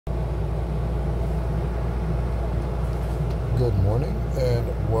Good morning and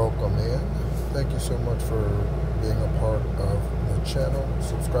welcome in. Thank you so much for being a part of the channel,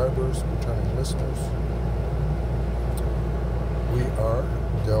 subscribers, returning listeners. We are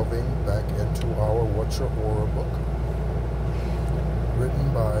delving back into our What's Your Aura book,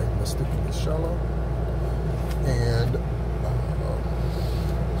 written by Mystic Ishala, and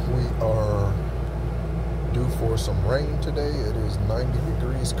we are due for some rain today. It is 90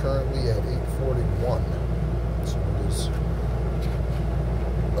 degrees currently at 8:41. So it is,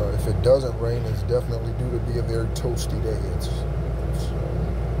 if it doesn't rain, it's definitely due to be a very toasty day.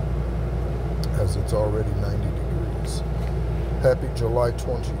 As it's already 90 degrees. Happy July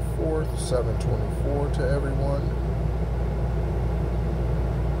 24th, 7/24 to everyone.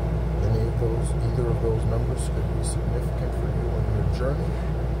 Either of those numbers could be significant for you on your journey.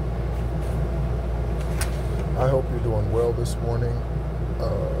 I hope you're doing well this morning.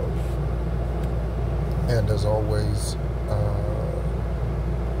 And as always,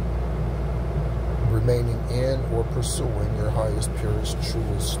 remaining in or pursuing your highest, purest,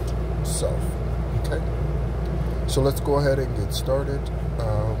 truest self. Okay? So let's go ahead and get started.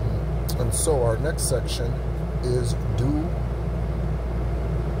 And so our next section is do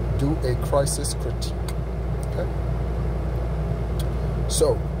a crisis critique. Okay?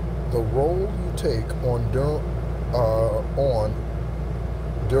 So the role you take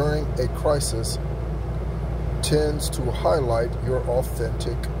during a crisis tends to highlight your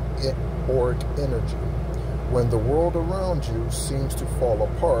authentic auric energy. When the world around you seems to fall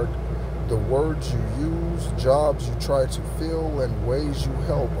apart, the words you use, jobs you try to fill, and ways you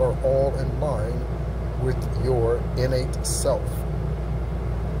help are all in line with your innate self.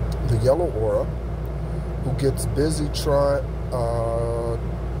 The yellow aura, who gets busy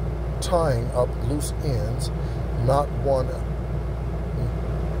tying up loose ends, no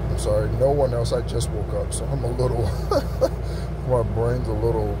one else. I just woke up, so I'm a little, my brain's a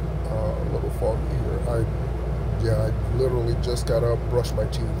little foggy here. I literally just got up, brushed my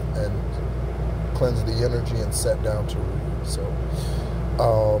teeth, and cleansed the energy and sat down to read. So,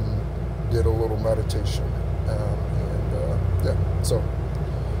 did a little meditation, so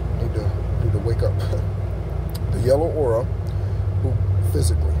need to wake up. The yellow aura, who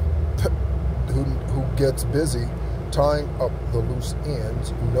gets busy tying up the loose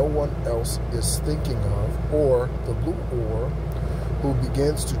ends no one else is thinking of, or the blue aura, who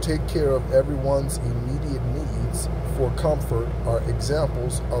begins to take care of everyone's immediate needs for comfort, are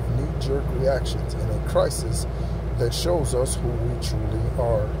examples of knee-jerk reactions in a crisis that shows us who we truly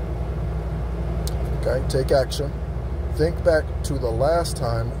are. Okay, take action. Think back to the last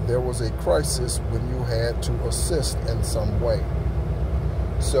time there was a crisis when you had to assist in some way.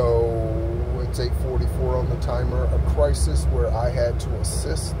 So it's 8:44 on the timer. A crisis where I had to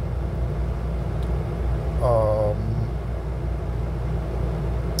assist.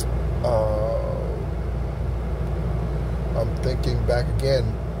 I'm thinking back again.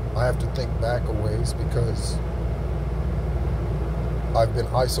 I have to think back a ways because I've been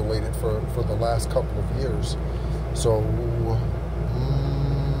isolated for the last couple of years. So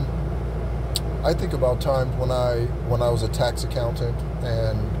I think about times when I was a tax accountant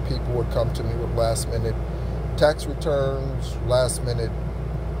and people would come to me with last minute tax returns, last minute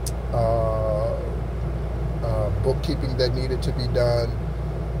bookkeeping that needed to be done.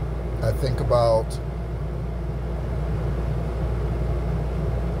 I think about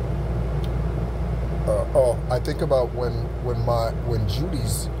when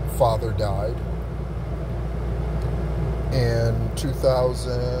Judy's father died in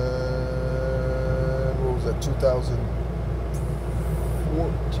 2000. What was that?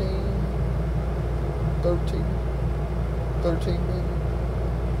 2014, 13 maybe.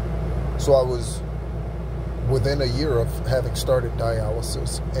 So I was within a year of having started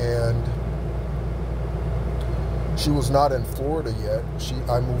dialysis, and she was not in Florida yet.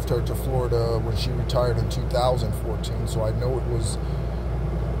 I moved her to Florida when she retired in 2014, so I know it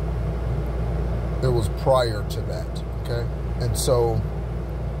was prior to that, okay? And so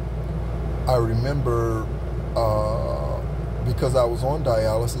I remember, because I was on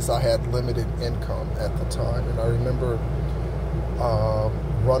dialysis, I had limited income at the time, and I remember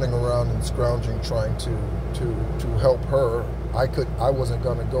running around and scrounging, trying to help her. I wasn't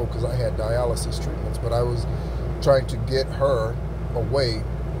going to go because I had dialysis treatments, but I was trying to get her a way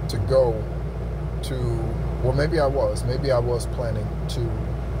to go to, well, maybe I was planning to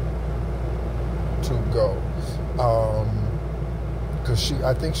go, because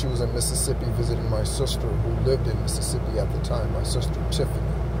I think she was in Mississippi visiting my sister who lived in Mississippi at the time, my sister Tiffany,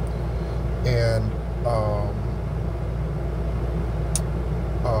 and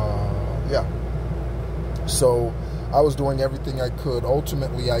So I was doing everything I could.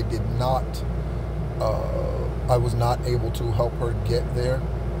 Ultimately, I did not. I was not able to help her get there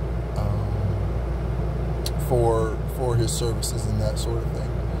for his services and that sort of thing.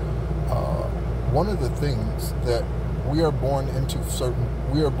 One of the things that we are born into the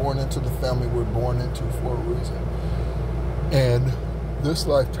family we're born into for a reason. And this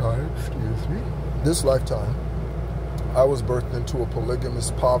lifetime, I was birthed into a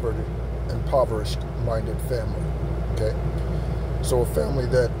polygamous, impoverished-minded family. Okay, so a family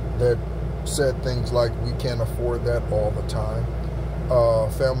that said things like, "We can't afford that," all the time. A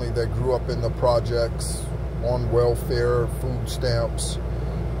family that grew up in the projects, on welfare, food stamps,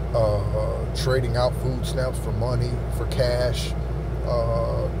 trading out food stamps for money, for cash,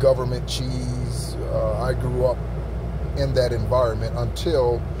 government cheese. I grew up in that environment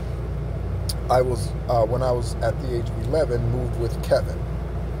until I was, when I was at the age of 11, moved with Kevin.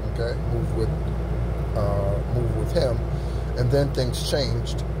 Okay, moved with him, and then things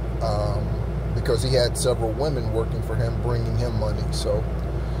changed because he had several women working for him, bringing him money. So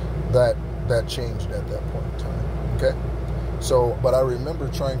that changed at that point in time. Okay. So, but I remember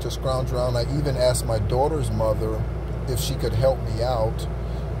trying to scrounge around. I even asked my daughter's mother if she could help me out,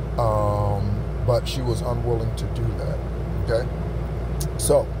 but she was unwilling to do that, okay?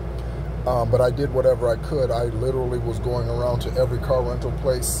 So, but I did whatever I could. I literally was going around to every car rental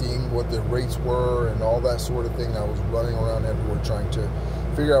place, seeing what their rates were and all that sort of thing. I was running around everywhere trying to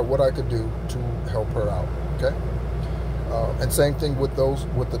figure out what I could do to help her out, okay? And same thing with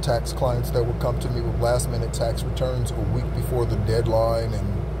the tax clients that would come to me with last-minute tax returns a week before the deadline and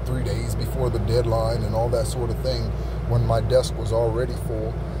 3 days before the deadline and all that sort of thing, when my desk was already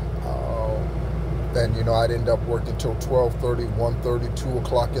full. And, you know, I'd end up working till 12:30, 1:30, 2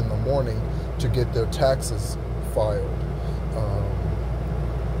 o'clock in the morning to get their taxes filed.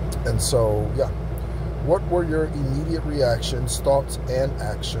 And so, yeah. What were your immediate reactions, thoughts, and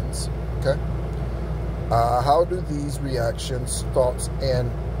actions? Okay. How do these reactions, thoughts,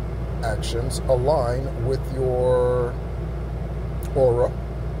 and actions align with your aura?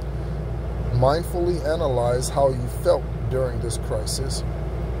 Mindfully analyze how you felt during this crisis.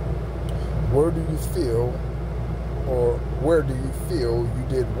 Where do you feel you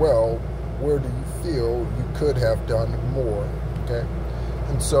did well? Where do you feel you could have done more? Okay.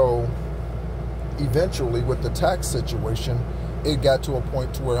 And so eventually with the tax situation, it got to a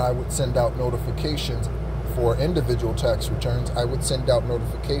point to where I would send out notifications for individual tax returns. I would send out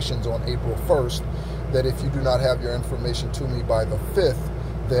notifications on April 1st that if you do not have your information to me by the 5th,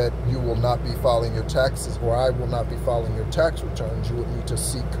 that you will not be filing your taxes, or I will not be filing your tax returns. You would need to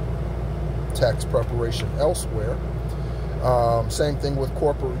seek tax preparation elsewhere. Same thing with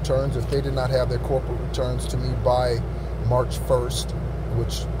corporate returns. If they did not have their corporate returns to me by March 1st,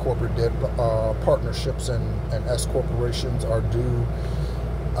 which corporate debt partnerships and S corporations are due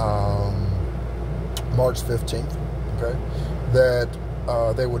March 15th, okay, that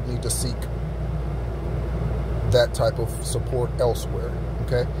they would need to seek that type of support elsewhere,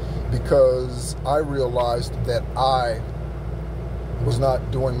 okay, because I realized that I was not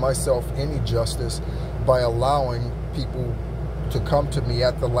doing myself any justice by allowing people to come to me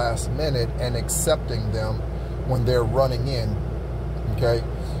at the last minute and accepting them when they're running in, okay,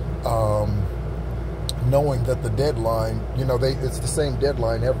 knowing that the deadline, you know, it's the same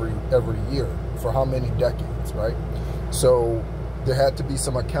deadline every year for how many decades, right? So there had to be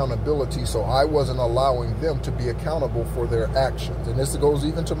some accountability. So I wasn't allowing them to be accountable for their actions. And this goes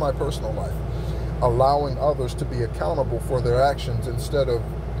even to my personal life. Allowing others to be accountable for their actions instead of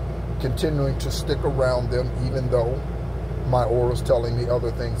continuing to stick around them, even though my aura's telling me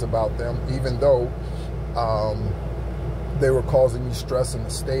other things about them, even though they were causing me stress and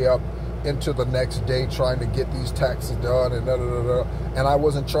to stay up into the next day trying to get these taxes done and and I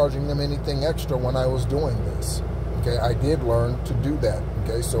wasn't charging them anything extra when I was doing this. Okay, I did learn to do that.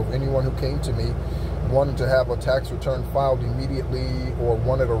 Okay, so if anyone who came to me wanted to have a tax return filed immediately or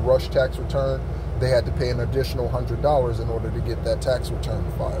wanted a rush tax return, they had to pay an additional $100 in order to get that tax return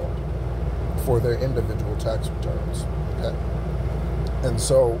filed for their individual tax returns. Okay, and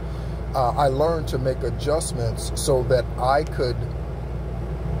so I learned to make adjustments so that I could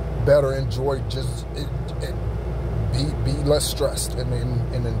better enjoy, just be less stressed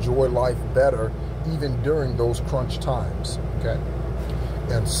and enjoy life better even during those crunch times. Okay,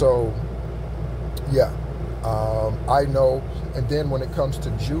 and so yeah, I know. And then when it comes to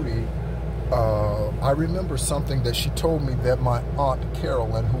Judy, I remember something that she told me that my aunt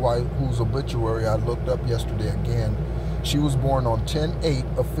Carolyn, whose obituary I looked up yesterday again, she was born on 10/8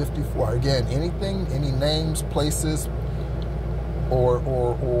 of 54. Again, any names, places,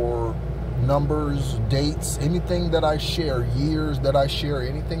 or numbers, dates, anything that I share, years that I share,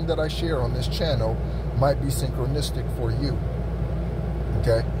 anything that I share on this channel might be synchronistic for you.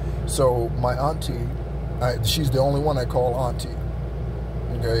 Okay? So my auntie, she's the only one I call auntie.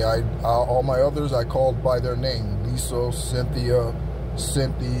 Okay? All my others I called by their name. Lisa, Cynthia,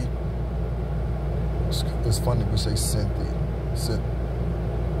 Cynthia. It's funny we say Cynthia.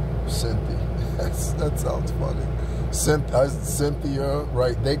 Cynthia. That sounds funny. Cynthia,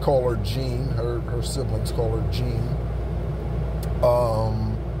 right? They call her Jean. Her siblings call her Jean.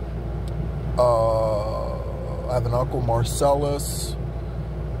 I have an uncle Marcellus.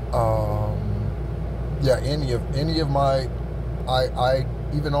 Yeah, any of my,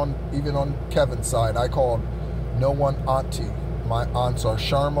 even on Kevin's side, I called no one auntie. My aunts are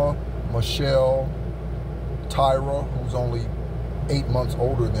Sharma, Michelle, Tyra, who's only 8 months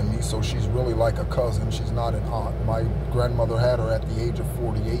older than me, so she's really like a cousin. She's not an aunt. My grandmother had her at the age of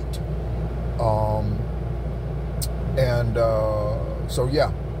 48. So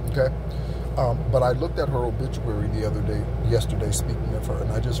yeah, okay. But I looked at her obituary yesterday, speaking of her,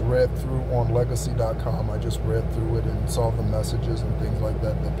 and I just read through on legacy.com. I just read through it and saw the messages and things like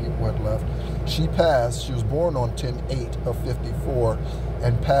that people had left. She passed, she was born on 10/8 of 54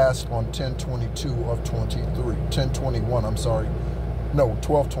 and passed on 10/22 of 23. 10/21, I'm sorry. No,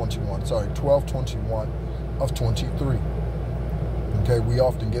 12/21, sorry, 12/21 of 23. Okay, we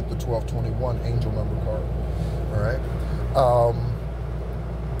often get the 12/21 angel number card. All right.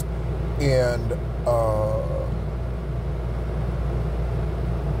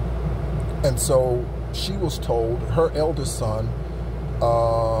 And so she was told her eldest son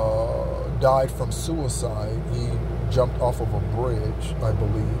died from suicide. He jumped off of a bridge, I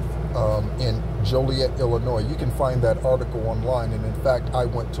believe, in Joliet, Illinois. You can find that article online, and in fact, I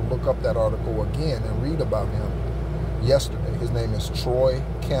went to look up that article again and read about him yesterday. His name is Troy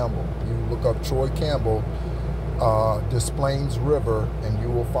Campbell. You look up Troy Campbell, Des Plaines River, and you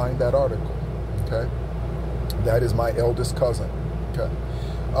will find that article. Okay, that is my eldest cousin. Okay,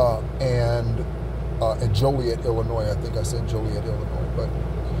 in Joliet, Illinois. I think I said Joliet, Illinois, but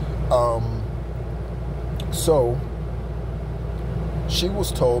so she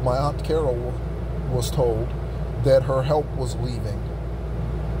was told, my Aunt Carol was told that her help was leaving.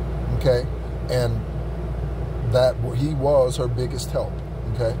 Okay, and that he was her biggest help.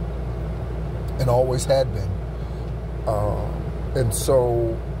 Okay, and always had been. And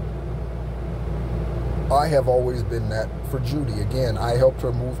so I have always been that for Judy. Again, I helped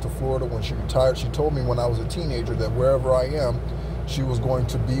her move to Florida when she retired. She told me when I was a teenager that wherever I am, she was going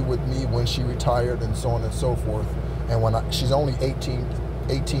to be with me when she retired, and so on and so forth. And when she's only 18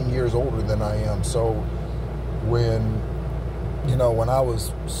 years older than I am. So when I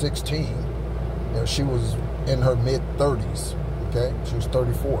was 16, she was in her mid 30s. Okay, she was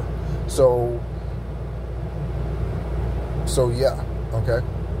 34. So yeah, okay.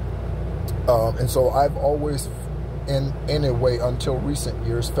 And so I've always, in a way, until recent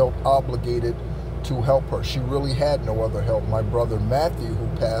years, felt obligated to help her. She really had no other help. My brother Matthew, who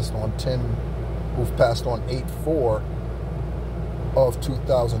passed on 8/4 of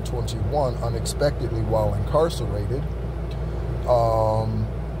 2021 unexpectedly while incarcerated,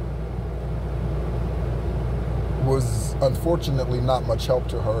 was unfortunately not much help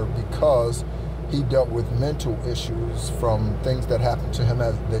to her because he dealt with mental issues from things that happened to him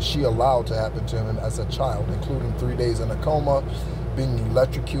that she allowed to happen to him as a child, including 3 days in a coma, being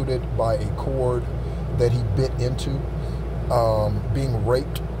electrocuted by a cord that he bit into, being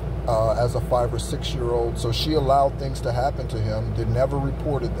raped as a 5 or 6 year old. So she allowed things to happen to him, never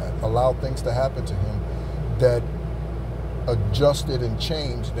reported that, allowed things to happen to him that adjusted and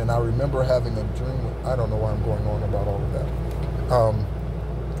changed. And I remember having a dream. I don't know why I'm going on about all of that.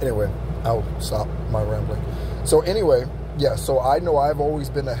 Anyway, I'll stop my rambling. So anyway, yeah, so I know I've always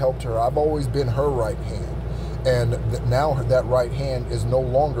been a help to her. I've always been her right hand. And now that right hand is no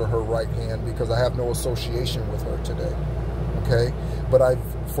longer her right hand because I have no association with her today. Okay? But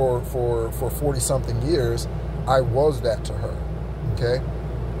for 40-something years, I was that to her. Okay?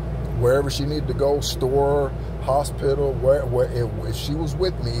 Wherever she needed to go, store, hospital, if she was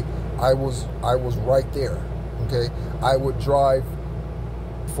with me, I was right there. Okay? I would drive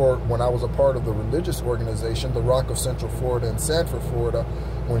when I was a part of the religious organization, the Rock of Central Florida and Sanford, Florida.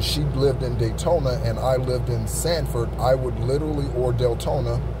 When she lived in Daytona and I lived in Sanford, I would literally, or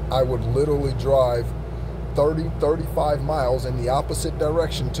Deltona, I would literally drive 30-35 miles in the opposite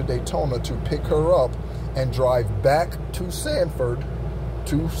direction to Daytona to pick her up and drive back to Sanford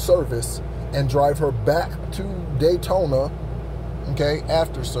to service and drive her back to Daytona, okay,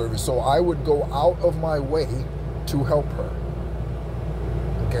 after service. So I would go out of my way to help her.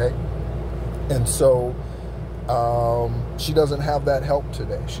 Okay, And so she doesn't have that help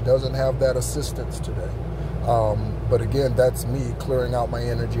today. She doesn't have that assistance today. But again, that's me clearing out my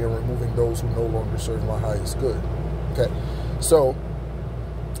energy and removing those who no longer serve my highest good. Okay, so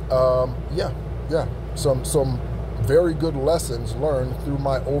yeah, some very good lessons learned through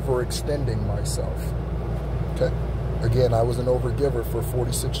my overextending myself. Okay, again, I was an overgiver for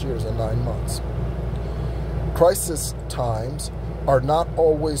 46 years and 9 months. Crisis times are not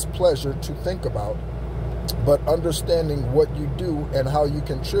always pleasure to think about, but understanding what you do and how you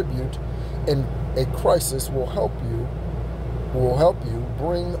contribute in a crisis will help you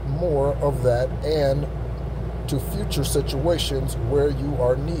bring more of that and to future situations where you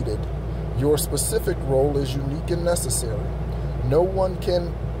are needed. Your specific role is unique and necessary. No one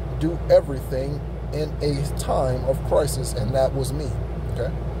can do everything in a time of crisis, and that was me.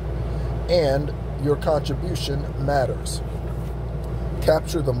 Okay, and your contribution matters.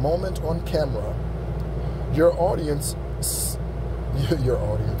 Capture the moment on camera. Your audience,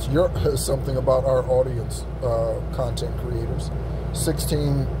 something about our audience, content creators,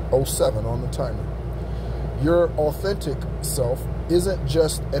 1607 on the timer. Your authentic self isn't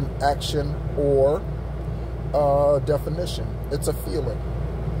just an action or definition, it's a feeling.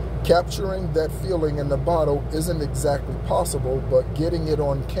 Capturing that feeling in the bottle isn't exactly possible, but getting it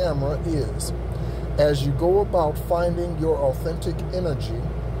on camera is. As you go about finding your authentic energy,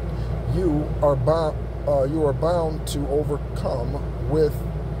 you are bound to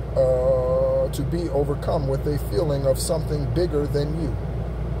be overcome with a feeling of something bigger than you.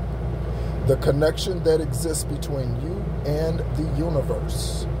 The connection that exists between you and the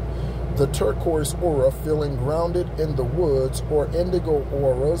universe. The turquoise aura feeling grounded in the woods, or indigo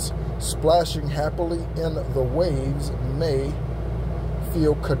auras splashing happily in the waves may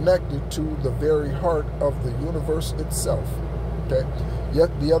feel connected to the very heart of the universe itself. Okay. Yet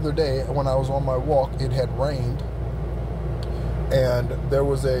the other day when I was on my walk, it had rained, and there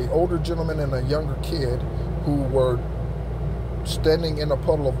was an older gentleman and a younger kid who were standing in a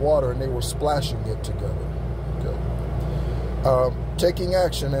puddle of water, and they were splashing it together. Okay. Taking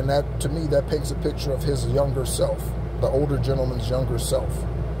action, and that, to me, that paints a picture of his younger self, the older gentleman's younger self.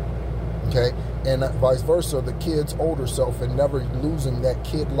 Okay, and vice versa, the kid's older self, and never losing that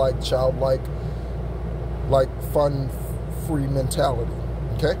kid-like, childlike, fun-free mentality.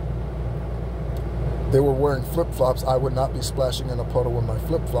 Okay. They were wearing flip-flops. I would not be splashing in a puddle with my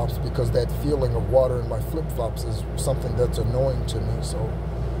flip-flops, because that feeling of water in my flip-flops is something that's annoying to me. So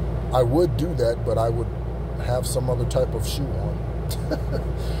I would do that, but I would have some other type of shoe on.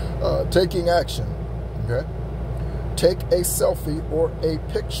 Taking action. Okay. Take a selfie or a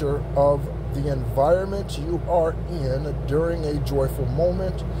picture of the environment you are in during a joyful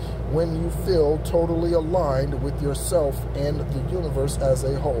moment when you feel totally aligned with yourself and the universe as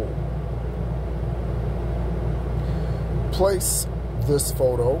a whole. Place this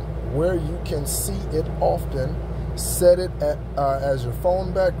photo where you can see it often. Set it as your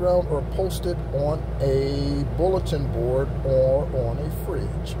phone background, or post it on a bulletin board or on a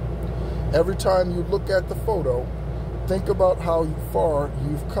fridge. Every time you look at the photo, think about how far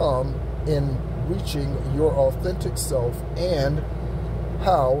you've come in reaching your authentic self and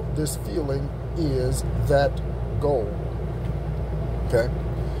how this feeling is that goal. Okay?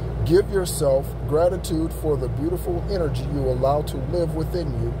 Give yourself gratitude for the beautiful energy you allow to live within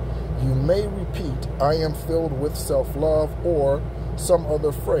you. You may repeat, "I am filled with self-love," or some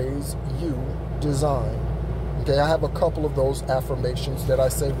other phrase you design. Okay, I have a couple of those affirmations that I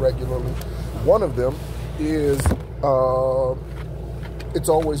say regularly. One of them is, it's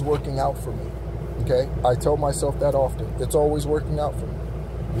always working out for me. Okay, I tell myself that often. It's always working out for me.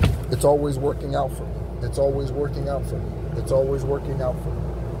 It's always working out for me. It's always working out for me. It's always working out for me.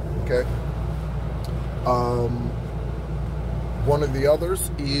 Okay. One of the others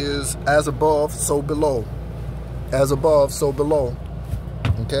is as above, so below. As above, so below.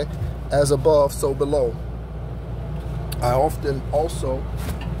 Okay? As above, so below. I often also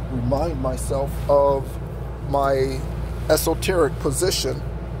remind myself of my esoteric position.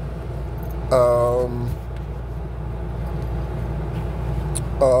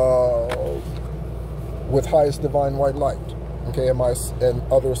 With highest divine white light. Okay, and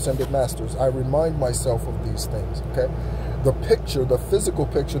other ascended masters. I remind myself of these things. Okay? The picture, the physical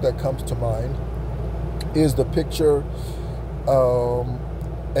picture that comes to mind is the picture,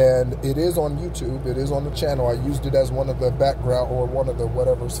 and it is on YouTube, it is on the channel. I used it as one of the background, or one of the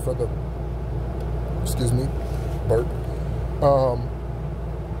whatevers for the, excuse me, burp,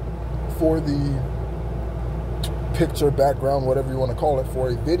 for the picture, background, whatever you want to call it, for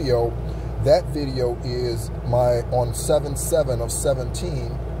a video. That video is on 7/7 of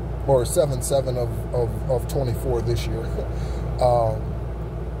 17, or 7/7 of 24 this year.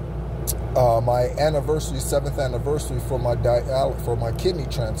 My anniversary, 7th anniversary for my kidney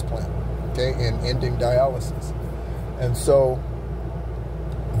transplant, okay, and ending dialysis. And so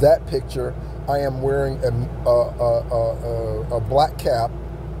that picture, I am wearing a black cap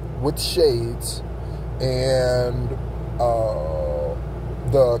with shades, and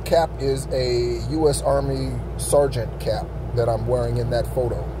the cap is a U.S. Army sergeant cap that I'm wearing in that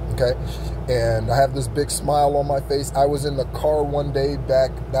photo, okay? And I have this big smile on my face. I was in the car one day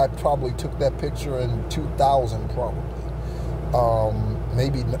back, I probably took that picture in 2000 probably,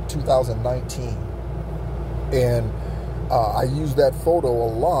 maybe 2019. And I use that photo a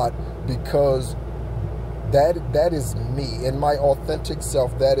lot because that is me, in my authentic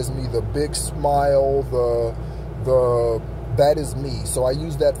self. That is me, the big smile, that is me. So I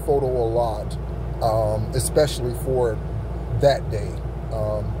use that photo a lot, especially for that day.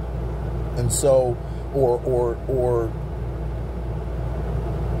 And so, or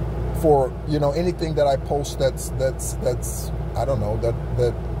for, you know, anything that I post that's I don't know,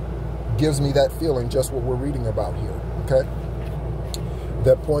 that gives me that feeling, just what we're reading about here, okay?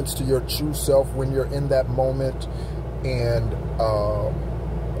 That points to your true self when you're in that moment. And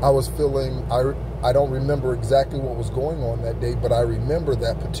I was feeling, I don't remember exactly what was going on that day, but I remember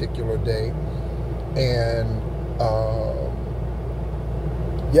that particular day. And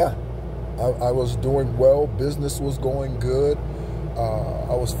yeah, I was doing well. Business was going good.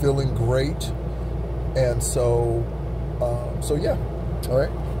 I was feeling great. And so yeah, all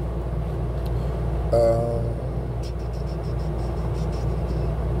right.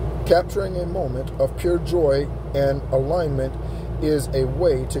 Capturing a moment of pure joy and alignment is a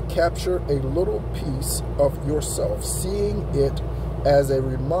way to capture a little piece of yourself, seeing it as a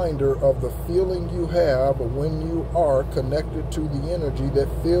reminder of the feeling you have when you are connected to the energy that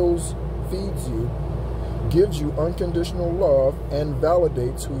feeds you, gives you unconditional love, and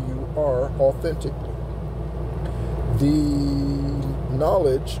validates who you are authentically. The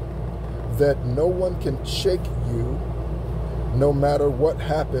knowledge that no one can shake you, no matter what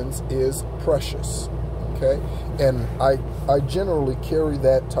happens, is precious, okay? And I generally carry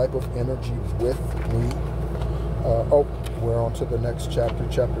that type of energy with me. Oh, we're on to the next chapter,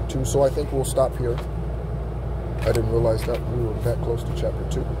 chapter 2. So I think we'll stop here. I didn't realize that we were that close to chapter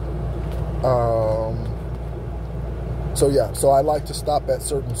 2. So yeah, so I like to stop at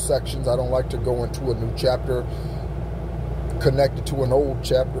certain sections. I don't like to go into a new chapter connected to an old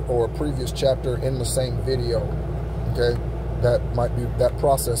chapter or a previous chapter in the same video, okay? That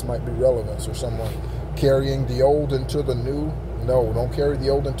process might be relevant for someone. Carrying the old into the new, no, don't carry the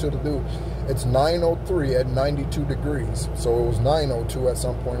old into the new. It's 9:03 at 92 degrees. So it was 9:02 at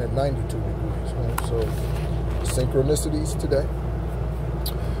some point at 92 degrees. Right? So synchronicities today.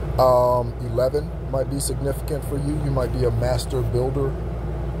 11 might be significant for you. You might be a master builder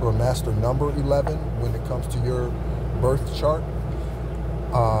or master number 11 when it comes to your birth chart.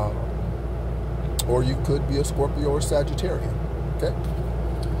 Or you could be a Scorpio or Sagittarian, okay?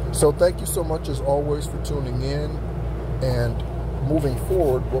 So thank you so much, as always, for tuning in. And moving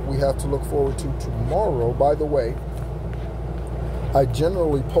forward, what we have to look forward to tomorrow, by the way, I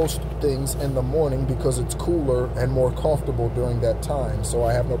generally post things in the morning because it's cooler and more comfortable during that time. So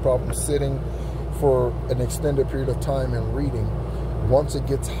I have no problem sitting for an extended period of time and reading. Once it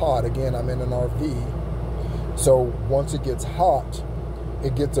gets hot, again, I'm in an RV. So once it gets hot,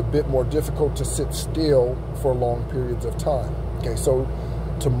 it gets a bit more difficult to sit still for long periods of time. Okay, so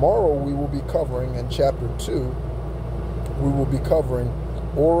tomorrow we will be covering, in chapter 2, we will be covering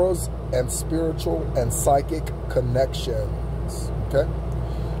auras and spiritual and psychic connections. Okay,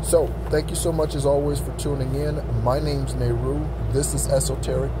 so thank you so much, as always, for tuning in. My name's Nehru. This is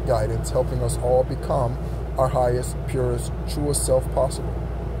Esoteric Guidance, helping us all become our highest, purest, truest self possible.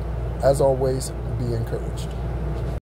 As always, be encouraged.